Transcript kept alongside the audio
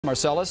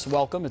Marcellus,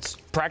 welcome. It's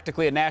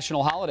practically a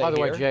national holiday. By the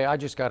here. way, Jay, I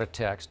just got a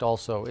text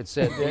also. It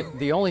said that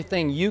the only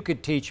thing you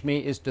could teach me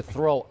is to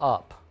throw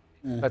up.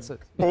 That's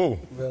it. Oh,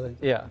 really?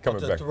 Yeah.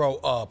 Coming back. Throw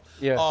up.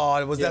 Yeah.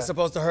 Oh, was that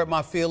supposed to hurt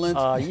my feelings?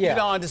 Yeah. You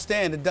don't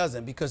understand. It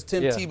doesn't, because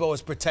Tim Yeah. Tebow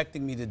is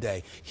protecting me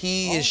today.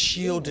 He has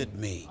shielded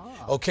me.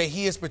 Okay,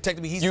 he is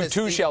protecting me. He You says,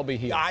 too shall be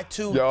healed. I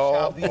too Y'all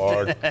shall be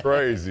healed. are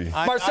crazy.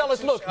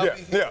 Marcellus, look,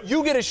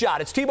 you get a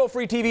shot. It's Tebow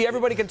Free TV.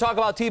 Everybody can talk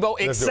about Tebow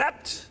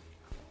except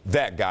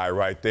That guy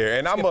right there.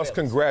 And I must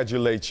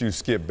congratulate you,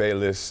 Skip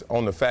Bayless,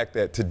 on the fact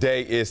that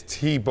today is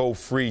Tebow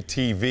Free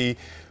TV.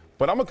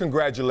 But I'm going to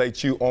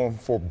congratulate you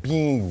for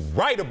being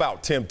right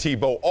about Tim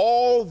Tebow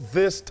all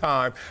this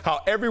time,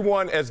 how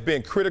everyone has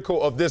been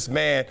critical of this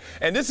man.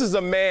 And this is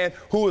a man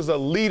who is a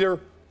leader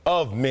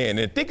of men.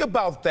 And think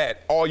about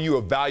that, all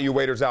you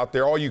evaluators out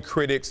there, all you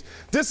critics.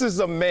 This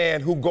is a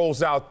man who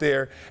goes out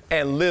there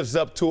and lives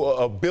up to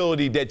an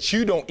ability that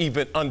you don't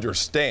even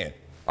understand.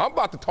 I'm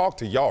about to talk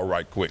to y'all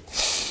right quick.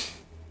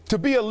 To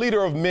be a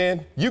leader of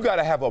men, you got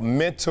to have a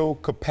mental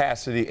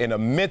capacity and a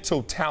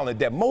mental talent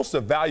that most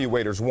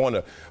evaluators want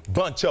to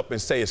bunch up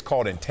and say is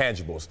called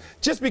intangibles.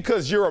 Just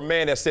because you're a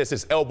man that says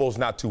his elbow's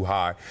not too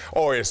high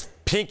or his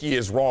pinky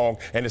is wrong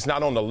and it's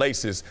not on the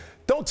laces,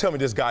 don't tell me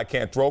this guy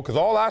can't throw, because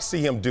all I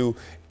see him do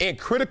in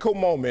critical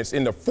moments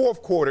in the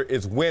fourth quarter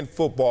is win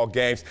football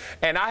games.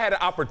 And I had an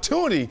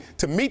opportunity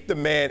to meet the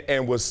man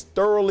and was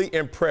thoroughly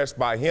impressed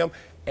by him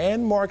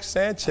and Mark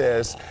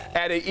Sanchez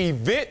at an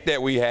event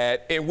that we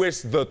had in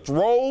which the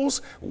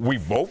throws, we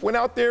both went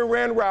out there and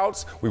ran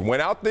routes. We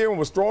went out there and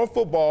was throwing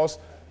footballs.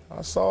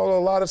 I saw a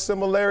lot of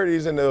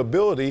similarities in the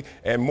ability,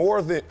 and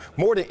more than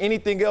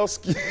anything else,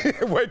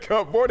 wake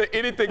up, more than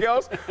anything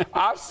else,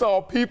 I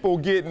saw people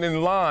getting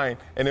in line,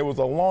 and it was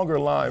a longer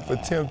line for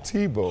Tim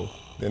Tebow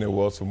than it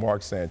was for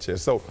Mark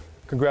Sanchez. So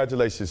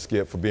congratulations,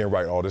 Skip, for being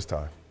right all this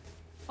time.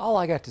 All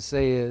I got to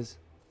say is,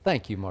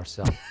 thank you,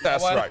 Marcel.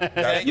 That's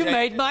right. You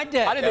made my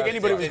day. I didn't think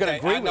anybody was going to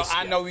agree with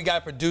I know we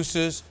got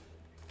producers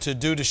to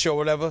do the show,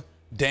 whatever.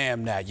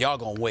 Damn that. Y'all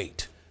going to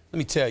wait. Let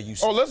me tell you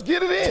something. Oh, let's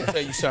get it in. Let me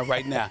tell you something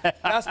right now.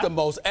 That's the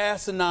most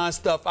asinine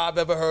stuff I've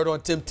ever heard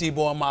on Tim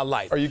Tebow in my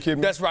life. Are you kidding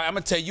me? That's right. I'm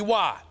going to tell you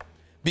why.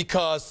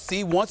 Because,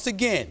 see, once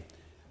again,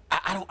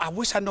 I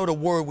wish I know the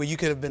word where you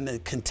could have been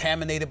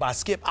contaminated by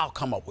Skip. I'll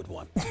come up with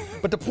one.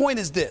 But the point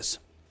is this.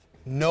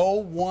 No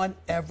one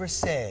ever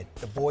said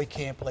the boy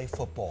can't play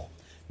football.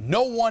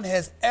 No one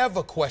has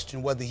ever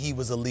questioned whether he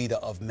was a leader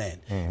of men.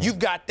 Mm-hmm. You've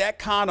got that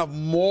kind of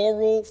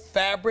moral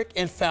fabric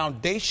and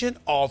foundation?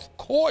 Of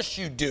course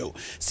you do.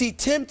 See,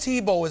 Tim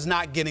Tebow is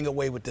not getting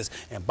away with this.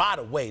 And by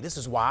the way, this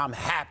is why I'm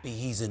happy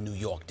he's in New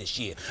York this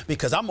year,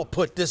 because I'm going to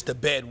put this to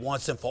bed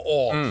once and for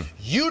all.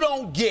 You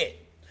don't get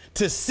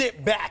to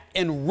sit back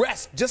and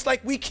rest. Just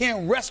like we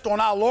can't rest on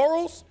our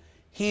laurels,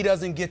 he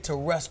doesn't get to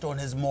rest on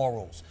his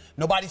morals.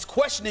 Nobody's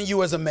questioning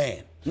you as a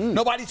man.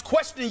 Nobody's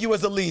questioning you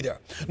as a leader.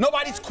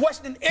 Nobody's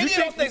questioning any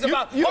of those things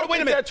about. You don't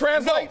wait a minute. That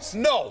translates?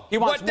 No. He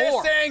wants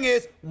more.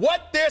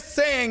 What they're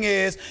saying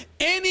is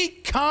any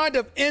kind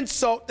of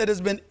insult that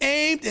has been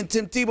aimed in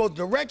Tim Tebow's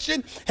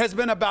direction has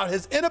been about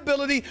his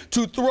inability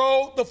to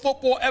throw the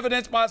football,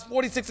 evidenced by his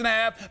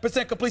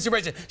 46.5% completion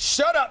rate.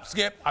 Shut up,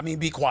 Skip. I mean,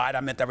 be quiet.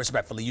 I meant that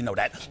respectfully. You know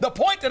that. The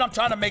point that I'm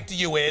trying to make to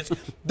you is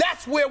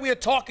that's where we're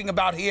talking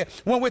about here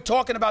when we're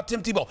talking about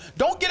Tim Tebow.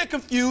 Don't get it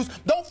confused.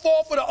 Don't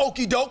fall for the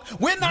okey doke.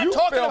 We're not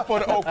talking about for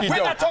the okey doke.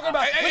 We're not talking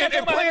about him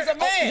as a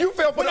man. You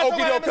fell for the okey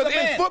doke because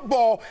in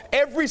football,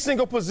 every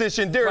single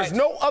position, there is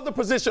no other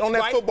position on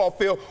that football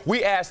field.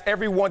 We ask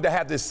everyone to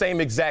have the same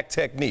exact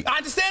technique. I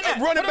understand that.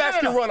 Running backs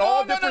can run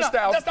all different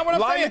styles. That's not what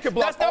I'm saying. Linemen can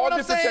block all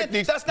different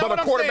techniques, but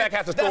a quarterback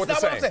has to throw it the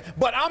same.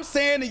 But I'm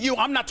saying to you,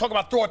 I'm not talking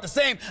about throw it the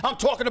same. I'm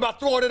talking about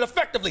throwing it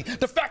effectively.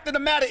 The fact of the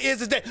matter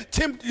is that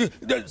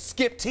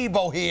Skip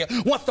Tebow here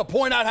wants to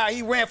point out how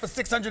he ran for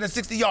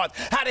 660 yards,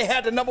 how they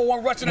had the number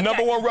one rushing attack.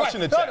 Number one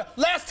rushing attack.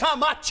 Last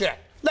time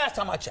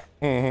I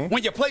checked,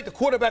 when you played the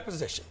quarterback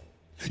position,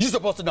 you're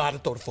supposed to know how to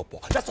throw the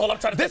football. That's all I'm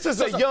trying to say. This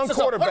is a young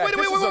quarterback.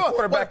 This is a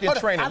quarterback in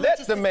training.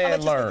 Let the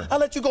man learn. I'll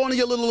let you go into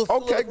your little.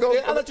 Okay, go.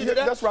 I'll let you do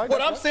that. That's right.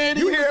 What I'm saying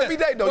to you hear every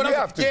day, though. You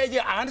have to.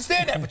 Yeah, I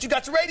understand that. But you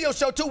got your radio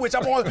show, too, which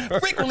I'm on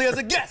frequently as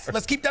a guest.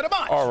 Let's keep that in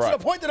mind. All right. So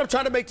the point that I'm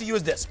trying to make to you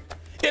is this.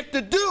 If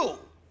the dude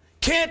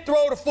can't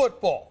throw the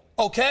football,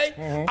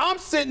 okay, I'm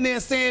sitting there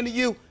saying to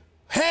you,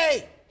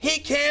 hey, he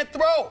can't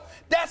throw.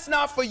 That's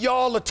not for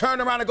y'all to turn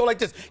around and go like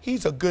this.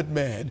 He's a good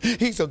man.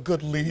 He's a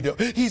good leader.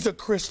 He's a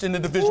Christian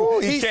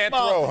individual. He can't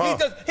throw, huh?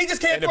 He just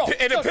can't throw.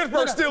 And the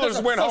Pittsburgh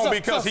Steelers went home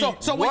because he.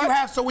 So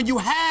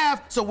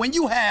when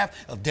you have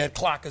a dead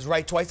clock is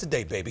right twice a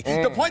day, baby.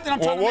 The point that I'm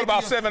trying to make. What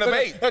about 7 of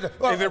 8? Is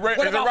it right?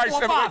 7 of 8?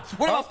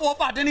 What about 4 or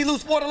 5? Didn't he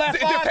lose 4 the last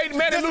 5? Did Peyton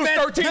Manning lose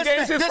 13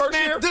 games his first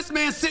year? This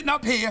man's sitting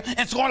up here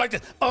and scoring like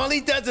this. All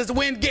he does is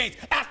win games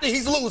after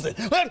he's losing.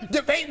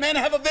 Did Peyton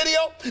Manning have a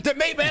video? Did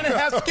Peyton Manning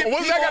have Skip Bayless?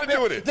 What's that got to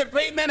do with it?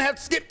 Peyton Manning have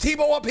Skip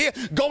Tebow up here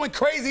going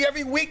crazy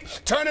every week,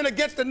 turning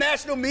against the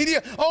national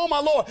media? Oh, my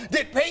Lord.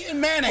 Did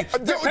Peyton Manning...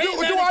 Do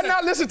I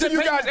not listen to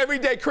you guys every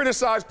day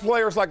criticize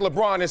players like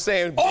LeBron and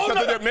saying because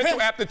of their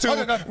mental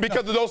aptitude,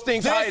 because of those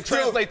things, how it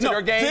translates to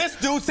their game? This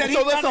dude said he'd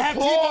rather have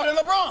Tebow than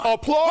LeBron.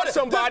 Applaud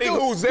somebody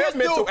whose their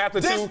mental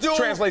aptitude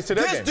translates to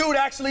their game. This dude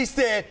actually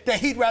said that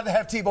he'd rather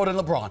have Tebow than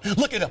LeBron.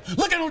 Look at him.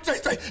 Look at him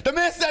straight. The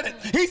man said it.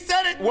 He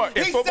said it. What,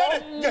 in football?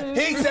 Said it. Yeah,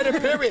 he said it,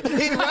 period.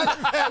 He'd rather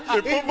have...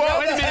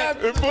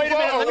 Wait a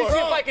minute. Let me see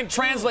if I can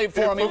translate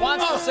for him. He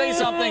wants to say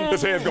something.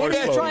 His head's going to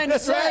explode. What are you trying to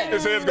say?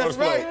 His head's going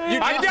to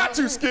explode. I got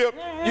you, Skip.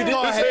 You did.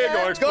 His head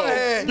going to explode. Go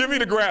ahead. Give me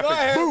the graphic. Go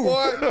ahead,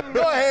 boy.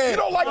 Go ahead. You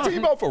don't like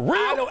Tebow for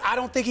real? I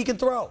don't think he can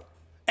throw.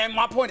 And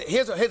my point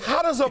is,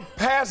 how does a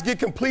pass get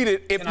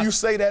completed if you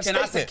say that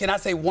statement? Can I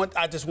say one?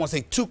 I just want to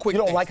say two quick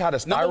things. You don't like how the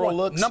spiral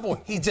looks? Number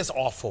one, he's just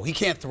awful. He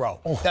can't throw.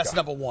 That's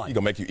number one. He's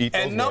going to make you eat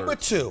those And number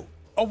words. two,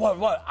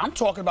 what? I'm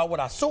talking about what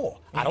I saw.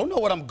 I don't know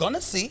what I'm going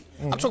to see.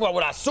 I'm talking about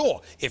what I saw.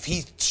 If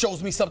he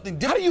shows me something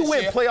different, how do you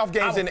win playoff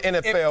games in the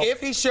NFL?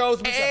 If he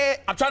shows me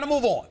something, I'm trying to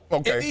move on.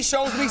 Okay. If he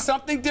shows me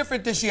something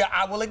different this year,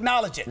 I will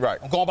acknowledge it. Right.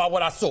 I'm going by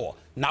what I saw,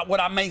 not what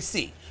I may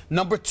see.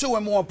 Number two,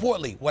 and more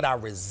importantly, what I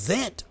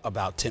resent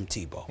about Tim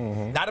Tebow,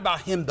 not about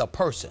him, the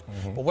person,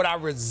 but what I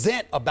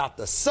resent about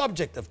the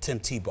subject of Tim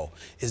Tebow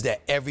is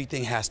that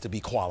everything has to be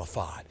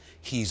qualified.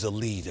 He's a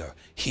leader.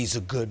 He's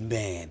a good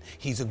man.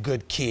 He's a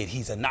good kid.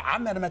 I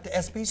met him at the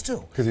ESPYs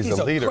too. Because he's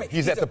a leader.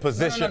 He's at the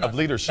position of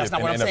leadership in the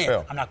NFL. That's not what I'm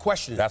saying. I'm not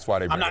questioning it. That's why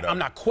they bring it up. I'm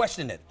not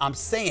questioning it. I'm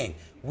saying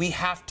we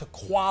have to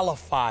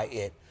qualify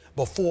it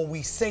before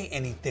we say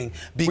anything.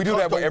 We do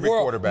that with every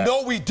quarterback.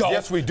 No, we don't.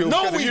 Yes, we do.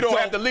 No, because we you don't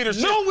have the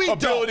leadership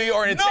ability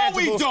or intangibles. No,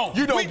 we don't.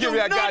 You don't give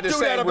that guy the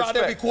same respect. We do not do that about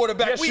every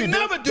quarterback. Yes, we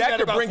never do that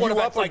about quarterbacks like that. That could bring you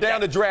up or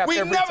down the draft we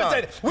every never time.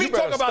 say that. We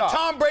talk about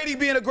Tom Brady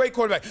being a great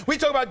quarterback. We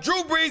talk about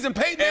Drew Brees and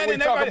Peyton Manning.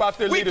 And we talk about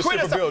their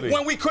leadership ability.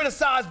 When we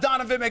criticized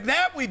Donovan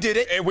McNabb, we did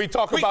it. And we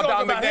talk about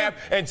Donovan McNabb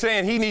and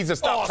saying he needs to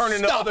stop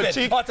turning the other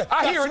cheek.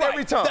 I hear it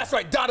every time. That's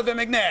right, Donovan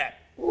McNabb.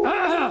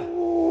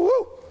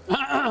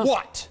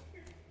 What?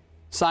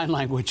 Sign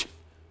language.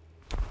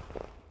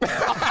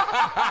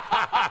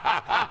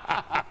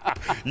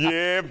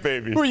 Yeah,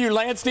 baby. Who are you,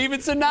 Lance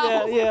Stevenson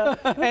now? Yeah.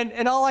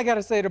 And all I got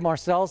to say to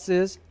Marcellus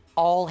is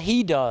all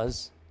he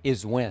does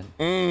is win.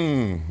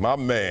 My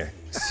man.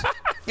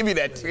 Give me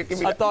that.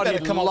 I thought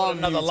he'd come up with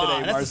another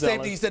line. Today, That's the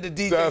same thing you said to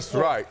DJ. That's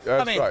right.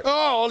 That's right.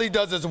 All he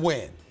does is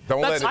win.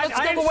 Let's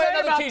give away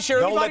another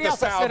T-shirt. Don't let the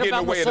style get in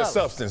the way of the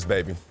substance,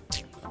 baby.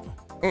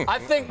 I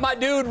think my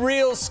dude,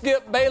 real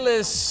Skip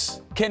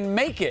Bayless, can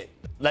make it.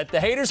 Let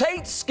the haters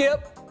hate,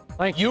 Skip.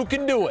 Thank you. You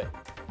can do it.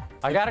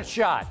 I got a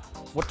shot.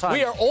 What time?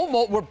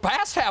 We're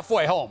past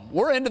halfway home.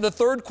 We're into the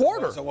third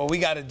quarter. So what we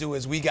got to do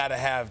is we got to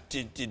have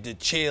the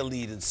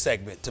cheerleading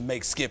segment to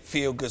make Skip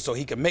feel good so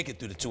he can make it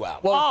through the 2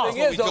 hours. Well, the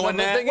thing is,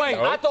 wait,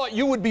 I thought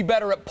you would be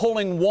better at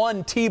pulling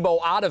one Tebow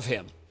out of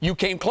him. You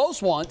came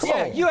close once.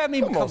 Yeah, you haven't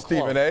even come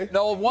Stephen close. A.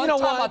 No, one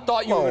time I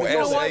thought you were. You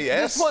know what?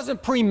 This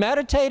wasn't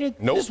premeditated.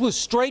 Nope. This was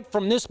straight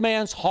from this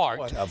man's heart.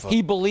 Whatever.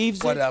 He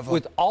believes it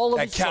with all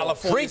of his soul.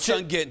 California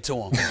sun getting to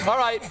him. All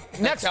right,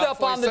 next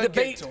up on the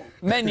debate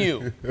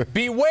menu.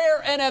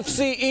 Beware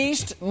NFC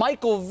East.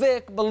 Michael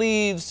Vick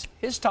believes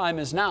his time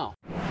is now.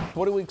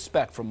 What do we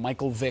expect from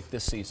Michael Vick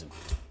this season?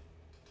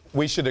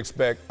 We should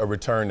expect a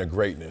return to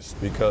greatness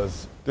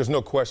because there's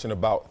no question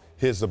about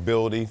his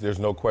ability. There's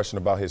no question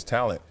about his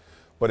talent.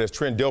 But as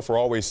Trent Dilfer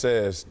always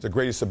says, the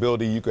greatest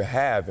ability you could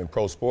have in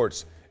pro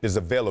sports is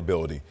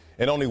availability.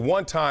 And only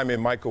one time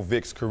in Michael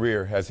Vick's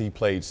career has he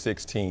played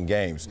 16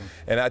 games.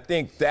 And I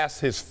think that's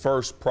his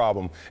first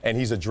problem, and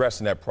he's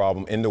addressing that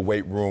problem in the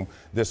weight room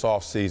this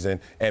offseason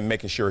and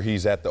making sure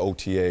he's at the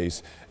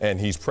OTAs and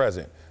he's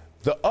present.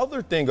 The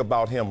other thing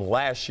about him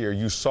last year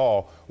you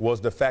saw was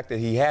the fact that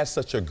he had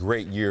such a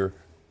great year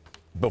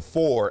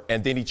before,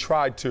 and then he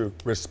tried to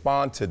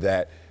respond to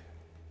that.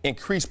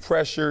 Increased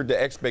pressure,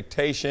 the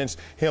expectations,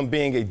 him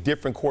being a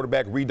different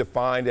quarterback,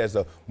 redefined as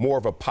more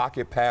of a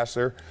pocket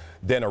passer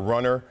than a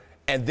runner.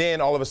 And then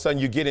all of a sudden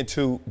you get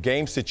into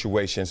game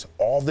situations,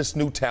 all this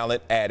new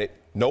talent added,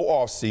 no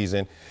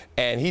offseason,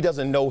 and he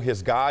doesn't know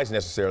his guys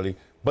necessarily,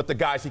 but the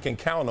guys he can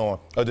count on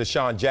are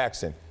Deshaun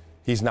Jackson.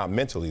 He's not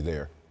mentally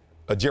there.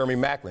 Jeremy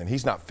Maclin,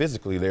 he's not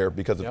physically there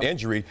because of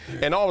injury.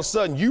 And all of a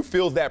sudden, you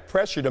feel that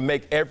pressure to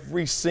make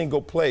every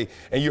single play.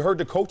 And you heard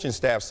the coaching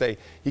staff say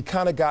he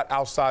kind of got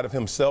outside of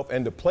himself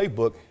and the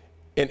playbook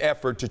in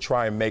effort to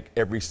try and make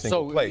every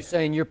single play. So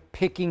you're saying you're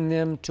picking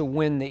them to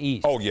win the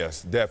East? Oh,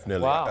 yes,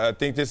 definitely. Wow. I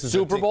think this is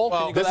Super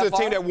Bowl? This is a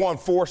team that won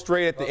 4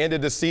 straight at the end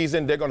of the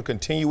season. They're going to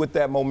continue with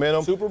that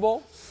momentum. Super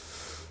Bowl?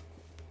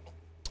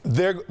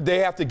 They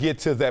have to get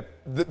to that.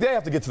 They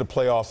have to get to the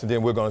playoffs, and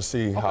then we're going to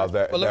see how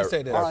that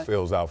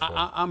fills out for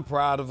them. I'm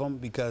proud of him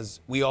because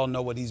we all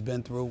know what he's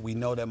been through. We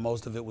know that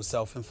most of it was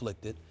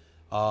self-inflicted.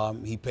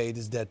 He paid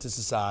his debt to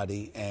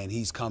society, and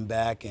he's come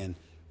back. And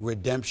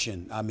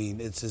redemption, I mean,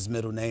 it's his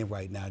middle name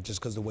right now, just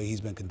because of the way he's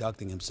been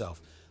conducting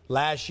himself.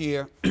 Last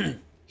year,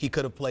 he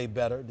could have played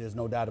better. There's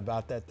no doubt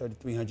about that.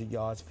 3,300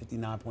 yards,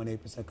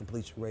 59.8%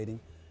 completion rating.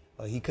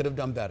 He could have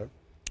done better.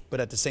 But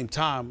at the same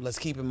time, let's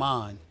keep in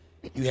mind,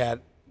 you had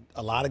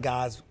a lot of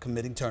guys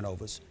committing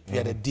turnovers. You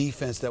had a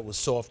defense that was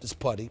soft as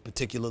putty,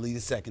 particularly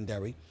the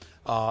secondary.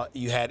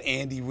 You had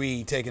Andy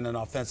Reid taking an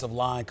offensive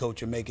line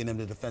coach and making him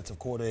the defensive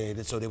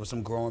coordinator, so there was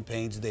some growing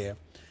pains there.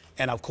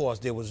 And, of course,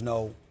 there was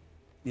no,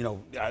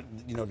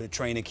 the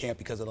training camp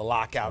because of the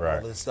lockout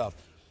and all this stuff.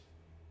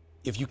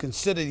 If you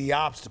consider the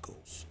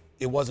obstacles,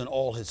 it wasn't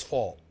all his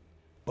fault.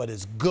 But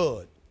it's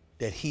good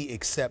that he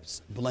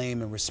accepts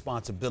blame and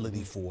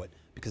responsibility for it,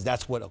 because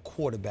that's what a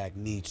quarterback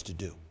needs to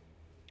do.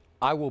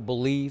 I will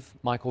believe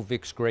Michael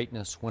Vick's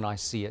greatness when I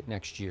see it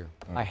next year.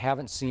 I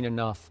haven't seen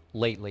enough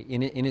lately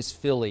in his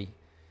Philly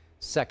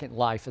second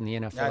life in the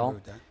NFL. I agree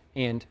with that.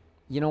 And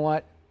you know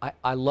what?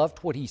 I loved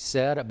what he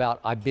said about,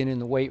 I've been in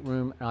the weight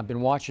room and I've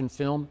been watching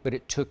film, but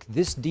it took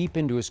this deep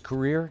into his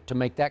career to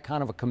make that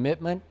kind of a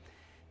commitment.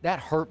 That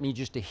hurt me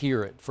just to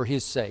hear it for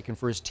his sake and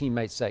for his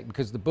teammates' sake,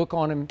 because the book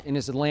on him in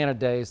his Atlanta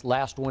days,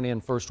 last one in,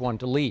 first one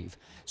to leave.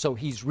 So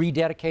he's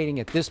rededicating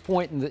at this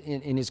point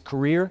in his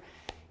career.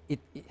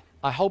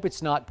 I hope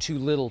it's not too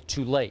little,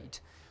 too late,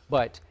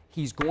 but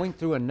he's going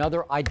through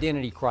another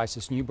identity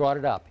crisis, and you brought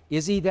it up.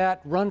 Is he that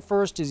run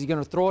first? Is he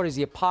going to throw it? Is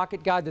he a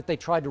pocket guy that they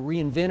tried to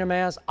reinvent him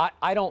as?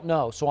 I don't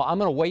know. So I'm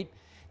going to wait.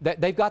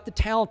 They've got the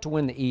talent to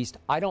win the East.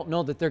 I don't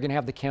know that they're going to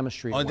have the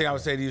chemistry. Only thing I would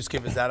say to you,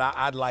 Skip, is that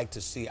I'd like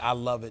to see, I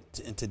love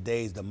it in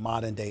today's, the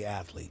modern day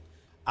athlete.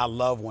 I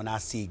love when I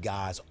see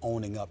guys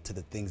owning up to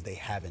the things they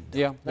haven't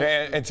done.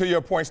 Yeah. And to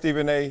your point,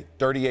 Stephen A.,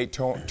 38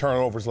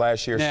 turnovers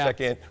last year,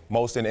 second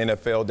most in the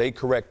NFL. They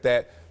correct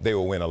that, they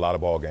will win a lot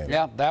of ball games.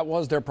 Yeah, that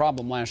was their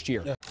problem last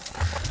year. Yeah.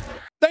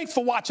 Thanks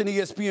for watching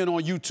ESPN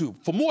on YouTube.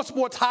 For more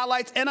sports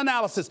highlights and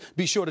analysis,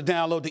 be sure to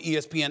download the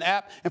ESPN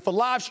app. And for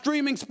live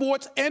streaming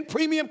sports and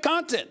premium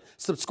content,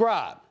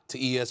 subscribe to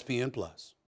ESPN+.